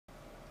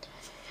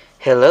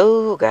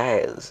Hello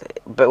guys,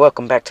 but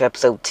welcome back to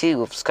episode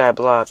 2 of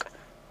Skyblock,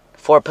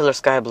 4-pillar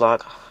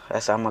Skyblock,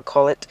 as I'm gonna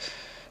call it,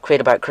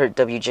 created by Kurt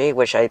WJ,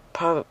 which I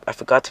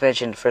forgot to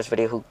mention in the first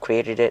video who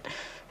created it.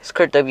 It's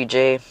Kurt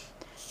WJ,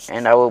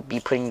 and I will be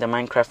putting the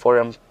Minecraft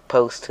forum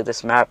post to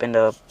this map in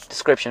the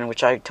description,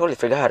 which I totally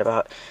forgot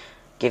about,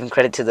 giving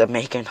credit to the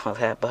maker and all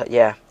that. But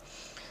yeah,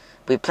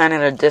 we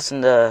planned this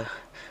in the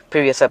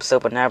previous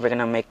episode, but now we're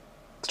gonna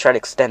try to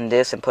extend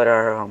this and put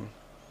our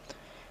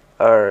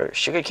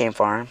sugarcane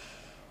farm.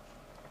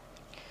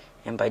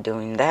 And by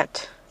doing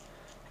that,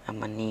 I'm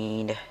gonna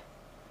need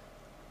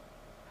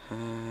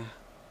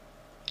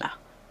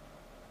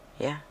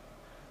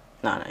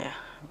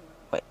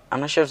wait,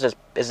 I'm not sure if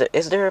there's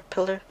is there a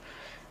pillar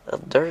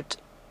of dirt?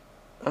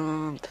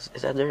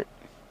 Is that dirt?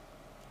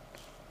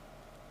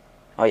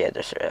 Oh yeah,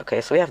 there's dirt.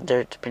 Okay, so we have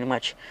dirt pretty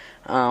much.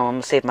 I'm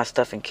gonna save my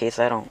stuff in case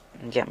I don't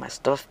get my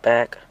stuff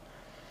back.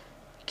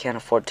 Can't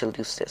afford to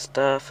lose this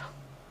stuff.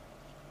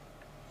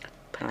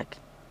 Put like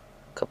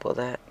a couple of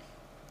that.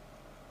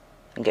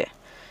 Okay,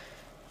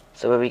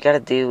 so what we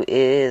gotta do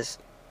is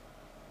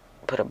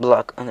put a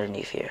block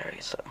underneath here.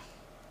 Right, so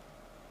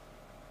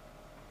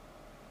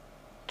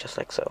just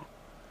like so,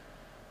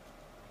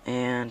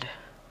 and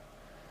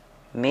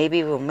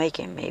maybe we'll make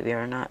it, maybe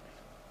or not.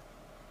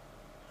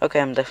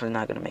 Okay, I'm definitely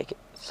not gonna make it.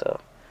 So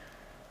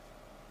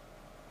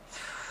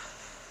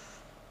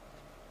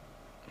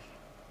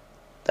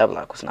that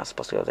block was not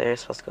supposed to go there.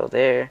 It's supposed to go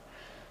there,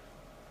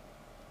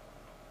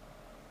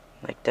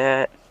 like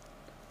that.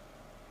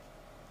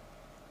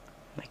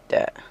 Like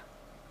that.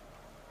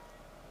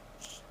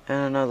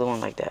 And another one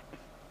like that.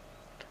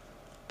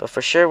 But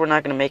for sure we're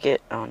not gonna make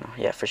it. Oh no,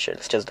 yeah, for sure.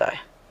 Let's just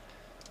die.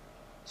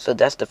 So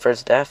that's the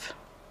first death.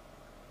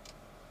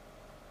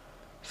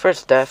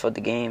 First death of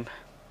the game.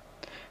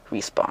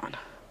 Respawn.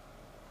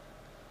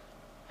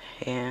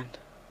 And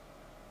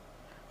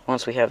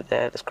once we have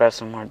that, let's grab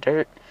some more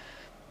dirt.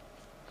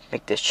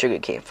 Make this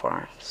sugarcane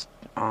farm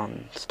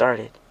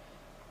started.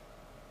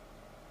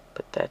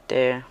 Put that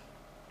there.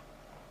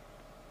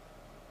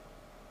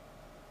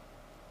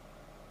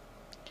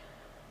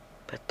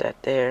 Put that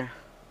there.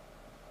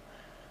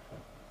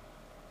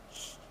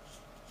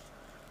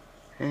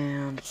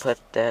 And put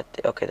that,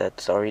 okay,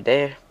 that's already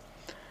there.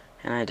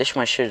 And this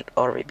one should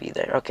already be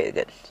there. Okay,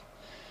 good.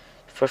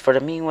 For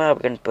the meanwhile,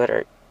 we're gonna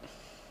put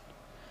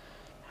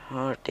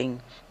our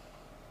thing.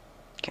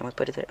 Can we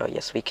put it there? Oh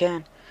yes, we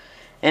can.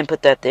 And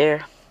put that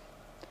there.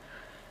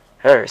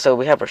 Alright, so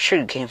we have our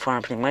sugarcane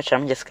farm pretty much.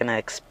 I'm just gonna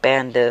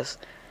expand this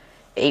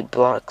 8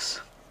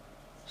 blocks.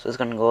 So it's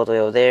gonna go all the way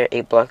over there,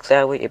 8 blocks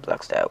that way, 8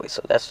 blocks that way.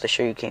 So that's the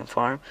sugarcane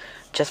farm,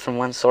 just from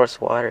one source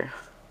of water.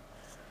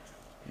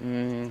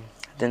 Then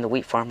the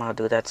wheat farm, I'll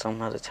do that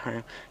some other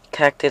time.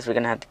 Cactus, we're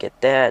gonna have to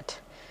get that.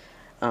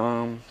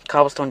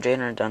 Cobblestone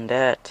drainer, done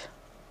that.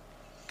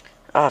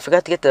 Oh, I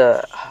forgot to get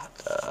the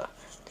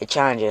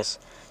challenges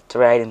to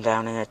write them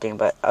down and everything,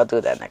 but I'll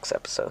do that next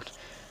episode.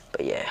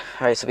 But yeah,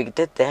 alright, so we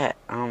did that.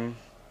 You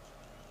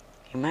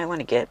might want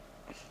to get.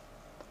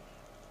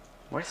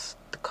 Where's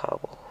the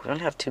cobble? We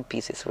only have 2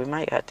 pieces, so we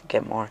might have to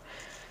get more.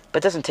 But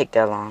it doesn't take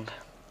that long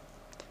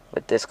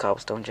with this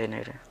cobblestone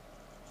generator.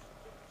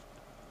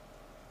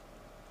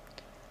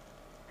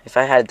 If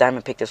I had a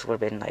diamond pick, this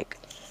would have been like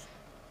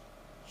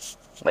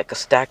a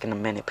stack in a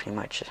minute, pretty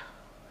much. If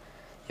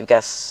you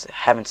guys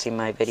haven't seen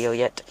my video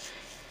yet,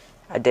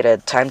 I did a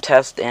time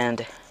test,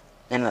 and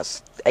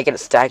I get a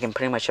stack in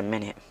pretty much a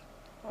minute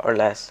or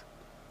less.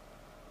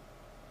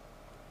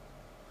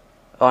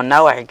 Oh,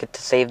 now I get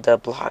to save the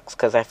blocks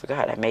because I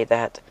forgot I made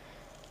that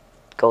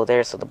go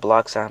there, so the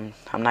blocks I'm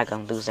not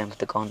gonna lose them if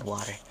they go in the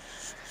water.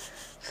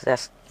 So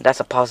that's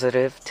a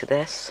positive to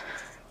this.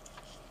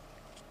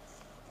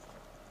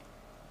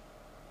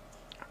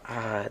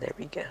 There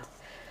we go.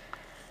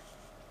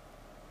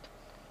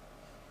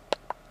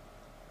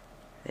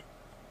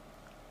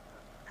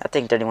 I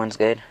think 31's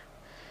good.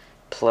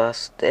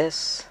 Plus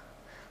this,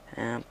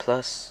 and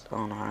plus,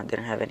 oh no, I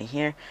didn't have any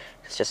here.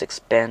 Let's just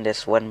expand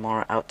this one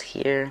more out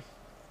here.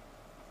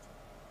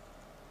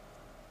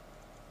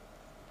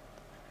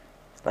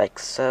 Like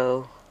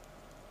so.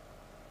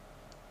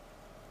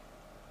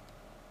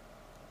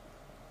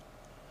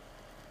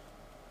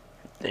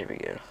 There we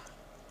go.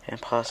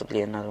 And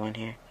possibly another one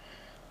here.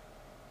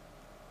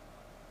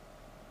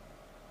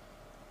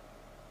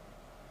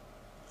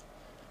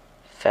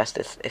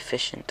 Fastest,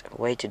 efficient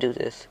way to do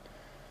this.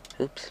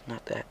 Oops,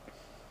 not that.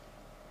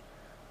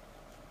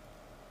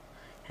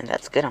 And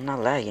that's good, I'm not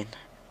lagging.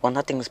 Well,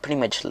 nothing's pretty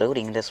much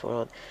loading in this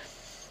world.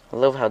 I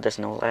love how there's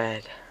no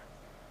lag.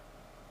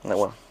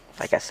 Well,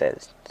 like I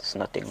said, there's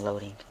nothing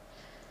loading.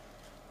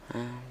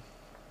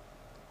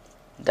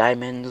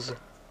 Diamonds.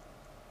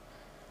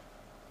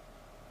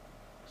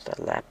 Is that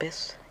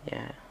lapis?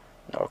 Yeah.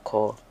 Or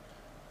coal.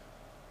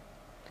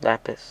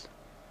 Lapis.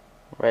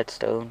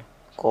 Redstone.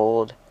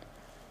 Gold.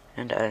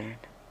 And iron.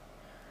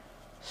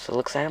 So it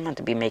looks like I'm going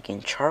to be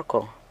making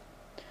charcoal.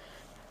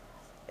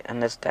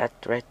 Unless that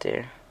right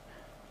there.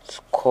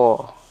 It's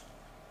coal.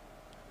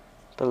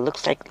 But it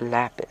looks like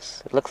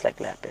lapis. It looks like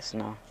lapis,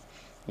 no.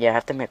 Yeah, I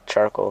have to make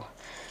charcoal,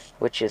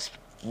 which is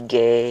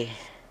gay,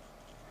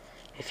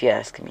 if you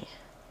ask me.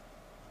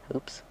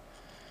 Oops.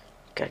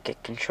 Gotta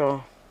get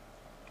control.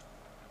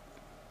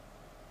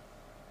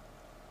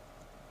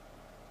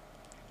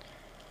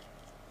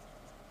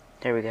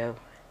 There we go.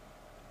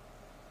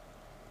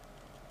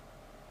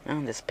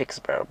 Oh, this pig's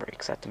barrel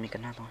breaks. I have to make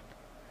another one.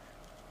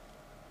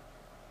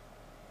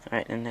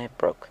 Alright, and that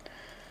broke.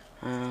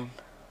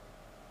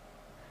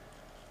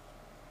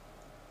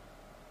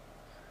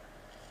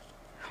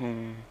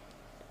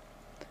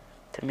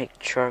 To make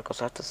charcoal,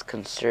 so I have to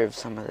conserve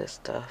some of this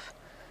stuff.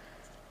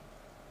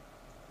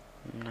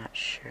 I'm not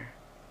sure.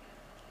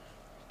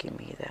 Give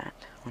me that.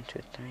 1,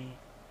 2, 3.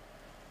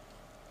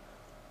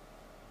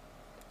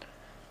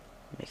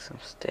 Make some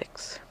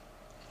sticks.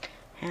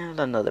 And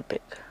another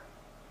pick.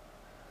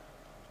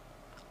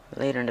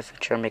 Later in the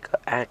future, I'll make an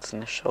axe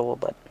and a shovel,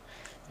 but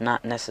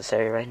not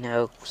necessary right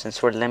now,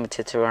 since we're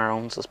limited to our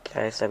own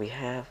supplies that we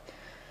have.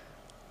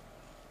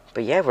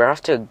 But yeah, we're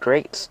off to a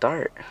great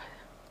start.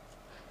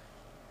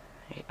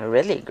 A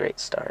really great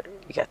start.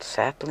 We got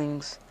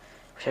saplings.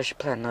 Wish I should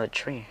plant another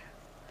tree.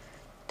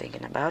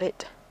 Thinking about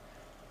it.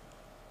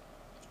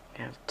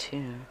 We have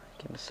 2.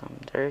 Give me some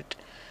dirt.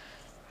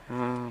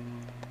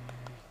 1,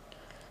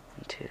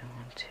 2, 1,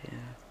 2.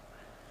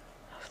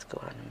 I'll have to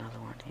go add another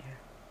one here.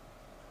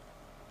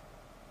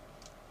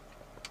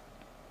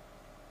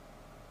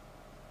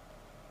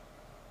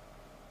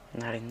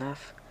 Not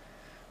enough.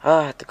 Oh,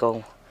 I have to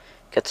go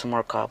get some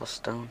more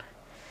cobblestone.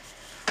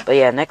 But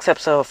yeah, next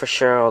episode for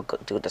sure I'll go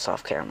do this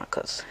off camera,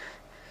 cause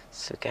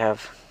so we can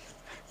have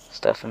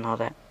stuff and all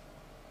that.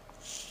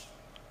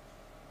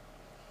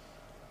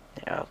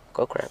 Yeah,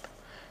 go grab.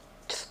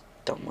 Just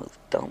don't move,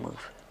 don't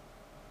move.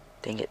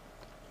 Dang it,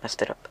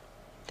 messed it up.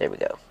 There we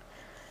go.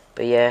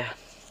 But yeah,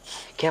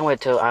 can't wait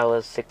till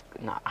iOS 6,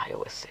 not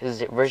iOS, is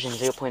it version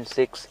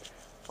 0.6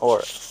 or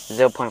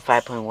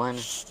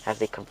 0.5.1 as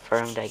they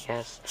confirmed, I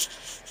guess.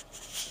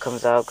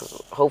 Comes out,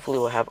 because hopefully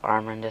we'll have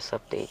armor in this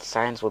update.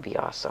 Science will be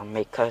awesome.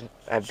 Make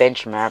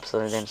adventure maps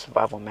and then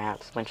survival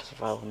maps. A bunch of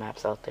survival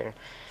maps out there.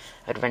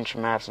 Adventure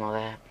maps and all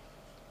that.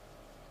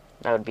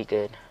 That would be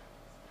good.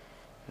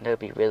 That would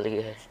be really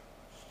good.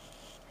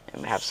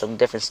 And have some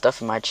different stuff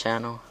in my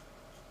channel.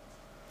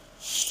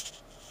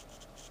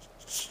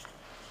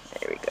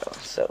 There we go.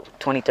 So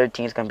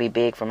 2013 is gonna be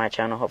big for my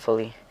channel.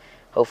 Hopefully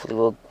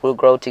we'll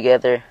grow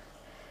together.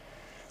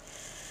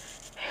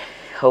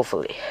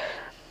 Hopefully.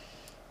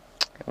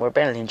 We're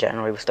barely in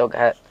January. We still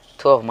got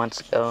 12 months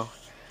to go.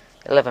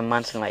 11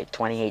 months and like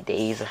 28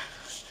 days.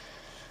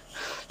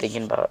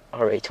 Thinking about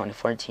already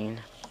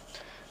 2014.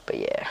 But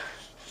yeah.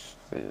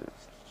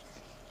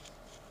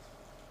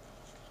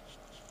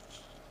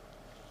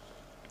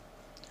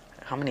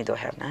 How many do I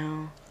have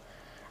now?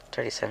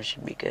 37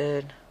 should be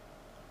good.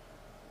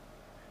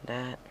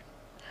 That.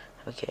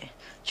 Okay.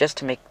 Just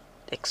to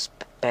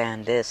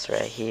expand this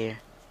right here.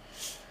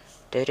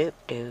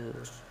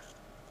 Do-do-do.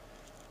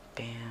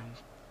 Bam.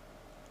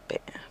 Bam.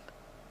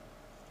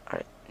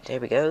 Alright, there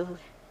we go.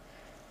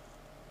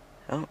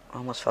 Oh,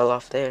 almost fell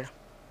off there.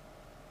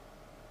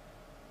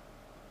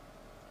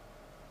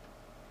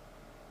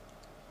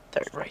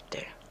 Third right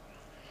there.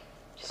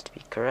 Just to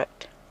be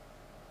correct.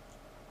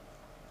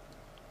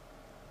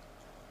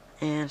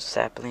 And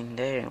sapling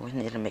there. We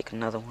need to make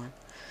another one.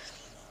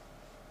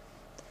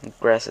 The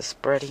grass is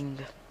spreading.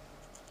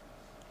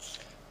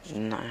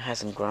 No, it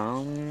hasn't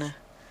grown.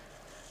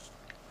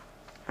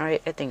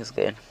 Alright, I think it's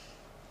good.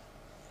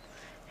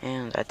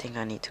 And I think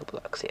I need 2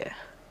 blocks, yeah.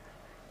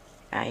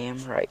 I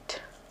am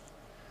right.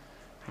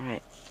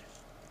 Alright.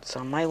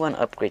 So I might want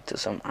to upgrade to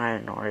some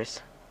iron ores.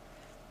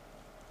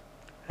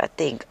 I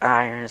think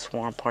iron is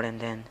more important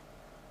than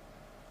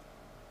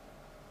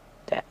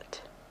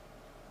that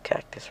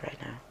cactus right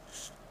now.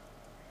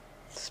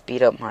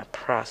 Speed up my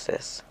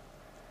process.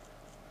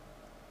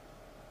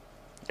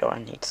 Oh, I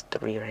need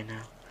 3 right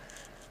now.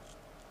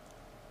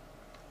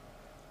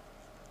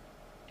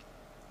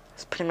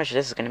 So pretty much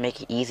this is going to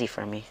make it easy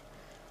for me.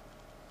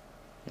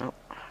 Nope.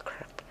 Oh,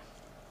 crap.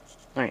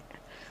 Alright,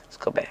 let's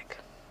go back.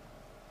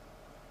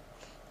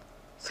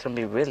 It's going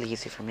to be really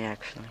easy for me,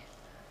 actually.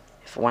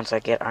 If once I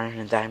get iron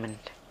and diamond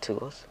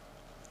tools.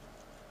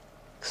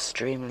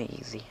 Extremely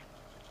easy.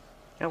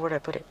 Oh, where'd I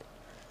put it?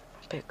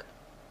 How big?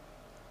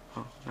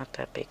 Oh, not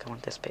that big. I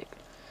want this big.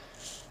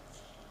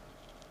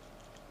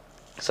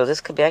 So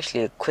this could be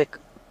actually a quick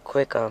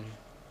playthrough.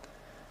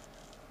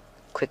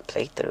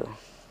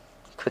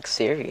 Quick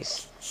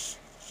series.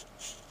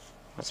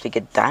 Once we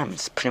get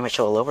diamonds, pretty much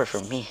all over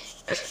for me.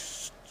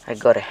 I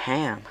go to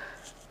ham.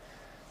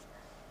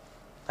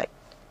 Like,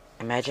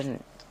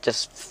 imagine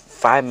just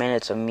 5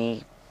 minutes of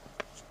me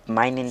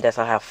mining this.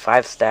 I'll have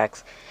 5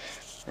 stacks.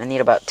 I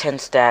need about 10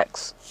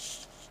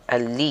 stacks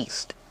at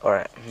least,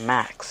 or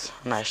max.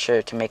 I'm not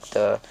sure, to make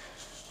the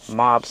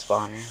mob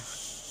spawner.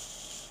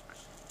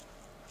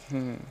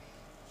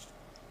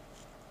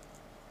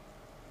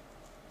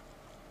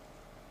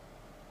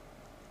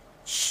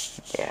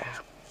 Yeah.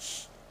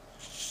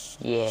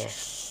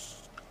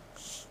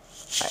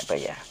 Alright, but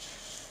yeah.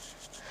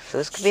 So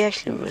this could be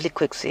actually a really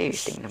quick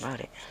series thinking about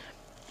it.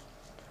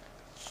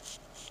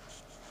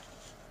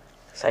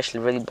 It's actually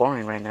really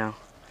boring right now.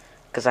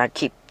 Because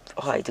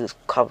all I do is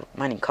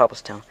mining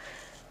cobblestone.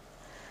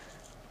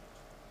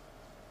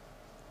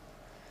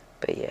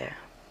 But yeah.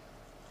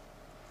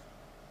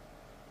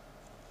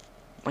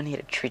 I need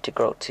a tree to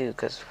grow too,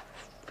 because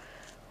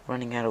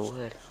running out of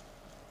wood.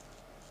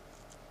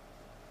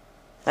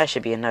 That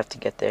should be enough to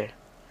get there.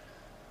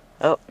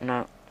 Oh,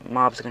 no.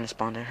 Mobs are gonna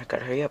spawn there. I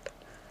gotta hurry up.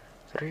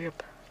 Hurry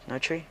up. No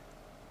tree.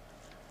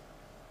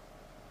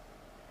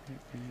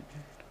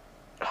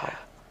 Oh,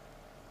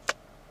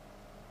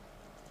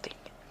 dang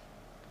it.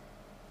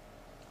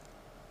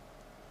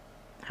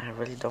 I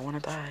really don't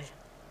want to die.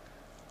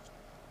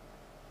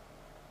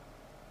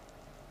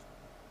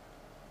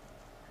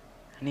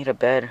 I need a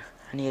bed.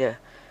 I need a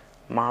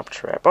mob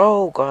trap.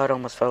 Oh god,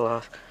 almost fell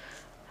off.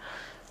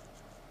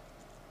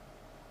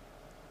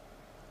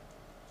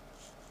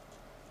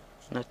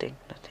 Nothing,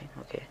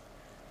 okay.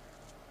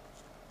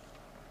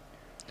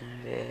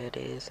 That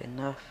is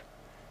enough.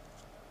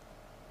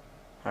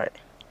 Alright.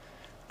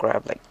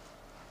 Grab like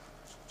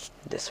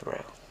this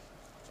row.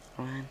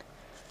 1,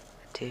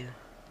 2,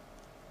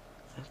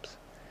 oops,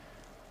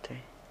 3,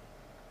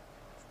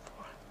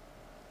 4,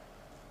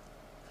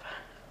 5.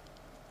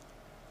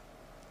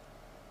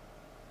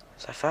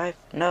 Is that 5?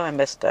 No, I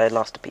missed. I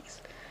lost a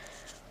piece.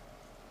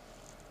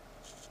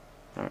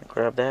 Alright,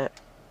 grab that.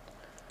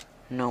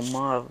 No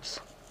mobs.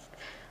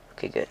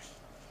 Okay, good.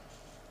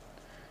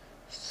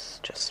 Let's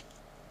just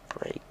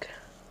break.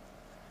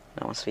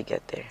 Now once we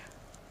get there.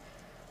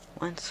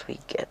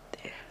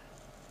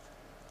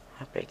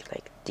 I'll break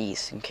like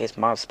these in case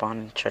mobs spawn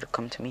and try to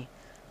come to me.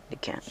 They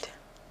can't.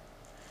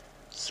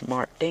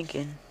 Smart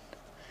thinking.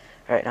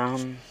 Alright,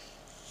 and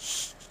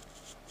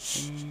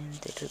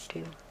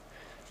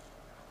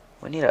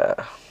we need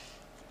a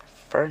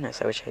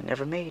furnace, I wish I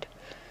never made.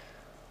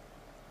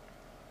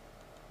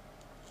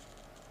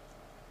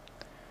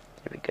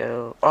 There we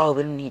go. Oh,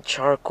 we don't need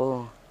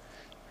charcoal.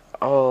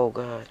 Oh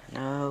god,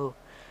 no.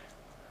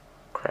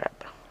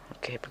 Crap.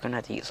 Okay, we're gonna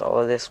have to use all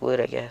of this wood,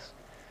 I guess.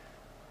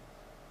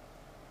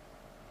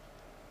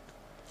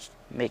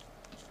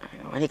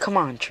 Come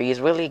on,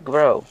 trees, really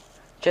grow.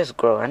 Just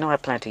grow. I know I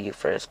planted you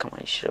first. Come on,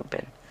 you should have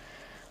been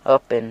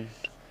up and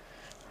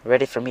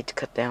ready for me to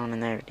cut down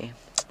and everything.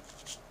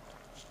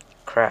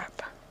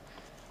 Crap.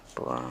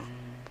 But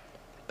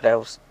I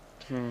was,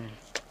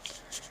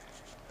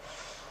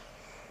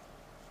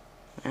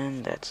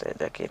 And that's it.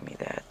 That gave me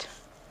that.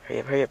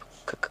 Hurry up.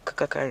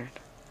 Cook iron.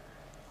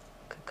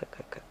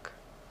 Cook.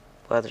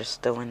 Well, there's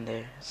still in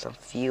there. Some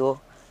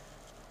fuel.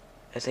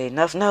 Is it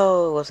enough?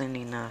 No, it wasn't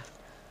enough.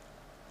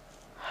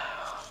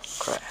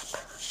 Crap.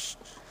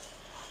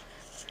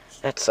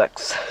 That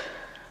sucks.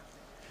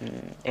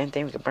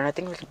 Anything we can burn? I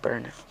think we can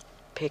burn a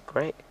pick,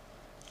 right?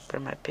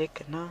 Burn my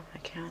pick? No, I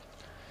can't.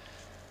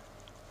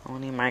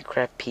 Only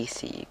Minecraft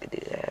PC could do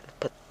that.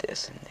 Put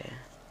this in there.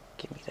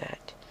 Give me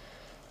that.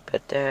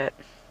 Put that.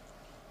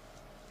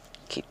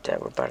 Keep that.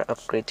 We're about to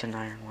upgrade to an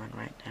iron one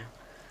right now.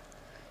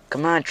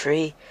 Come on,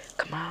 tree.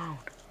 Come on.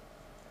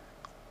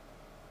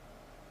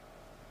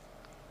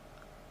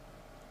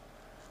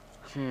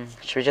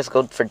 Should we just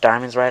go for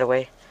diamonds right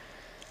away?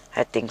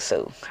 I think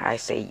so. I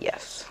say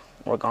yes.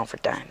 We're going for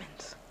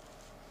diamonds.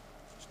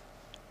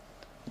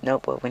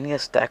 Nope, but we need to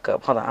stack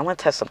up. Hold on, I want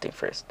to test something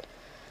first.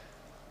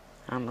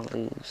 I'm gonna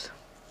lose.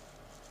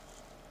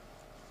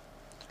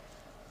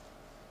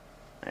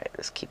 Alright,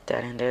 let's keep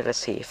that in there. Let's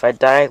see. If I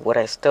die, would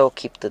I still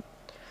keep the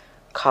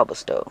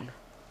cobblestone?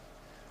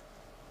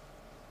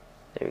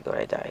 There we go,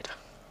 I died.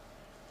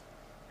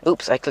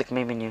 Oops, I clicked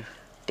main menu.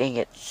 Dang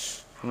it.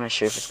 I'm not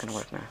sure if it's gonna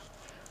work now.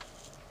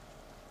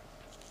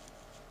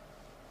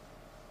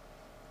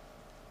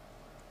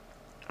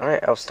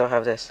 Alright, I'll still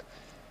have this.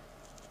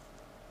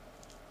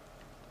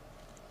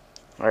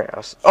 Alright,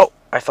 oh!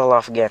 I fell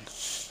off again.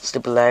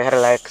 Stupid lag. I had a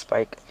lag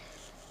spike.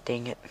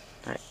 Dang it.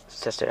 Alright, let's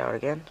test it out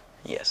again.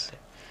 Yes.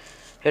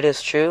 It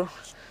is true.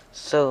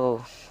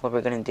 So, what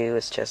we're gonna do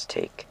is just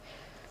take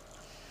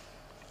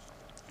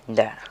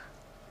that.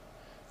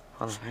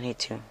 Hold on, I need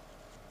two.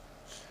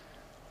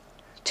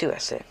 Two, I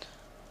said.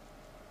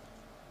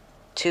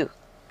 2.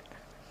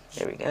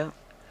 There we go.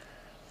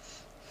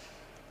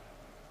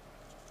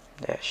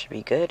 That should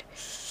be good.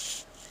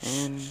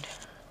 And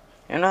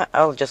you know what?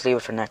 I'll just leave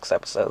it for next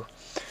episode.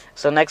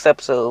 So next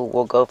episode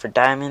we'll go for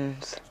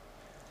diamonds.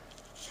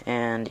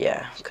 And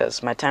yeah,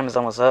 because my time is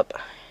almost up.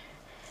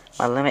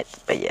 My limit.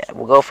 But yeah,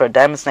 we'll go for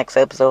diamonds next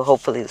episode.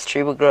 Hopefully this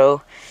tree will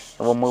grow.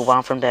 And we'll move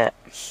on from that.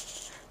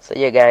 So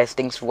yeah guys,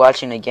 thanks for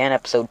watching again.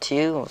 Episode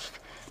 2 of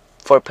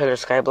 4-Pillar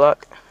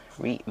Skyblock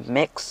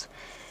Remix.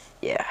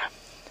 Yeah.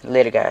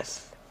 Later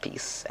guys.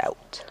 Peace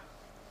out.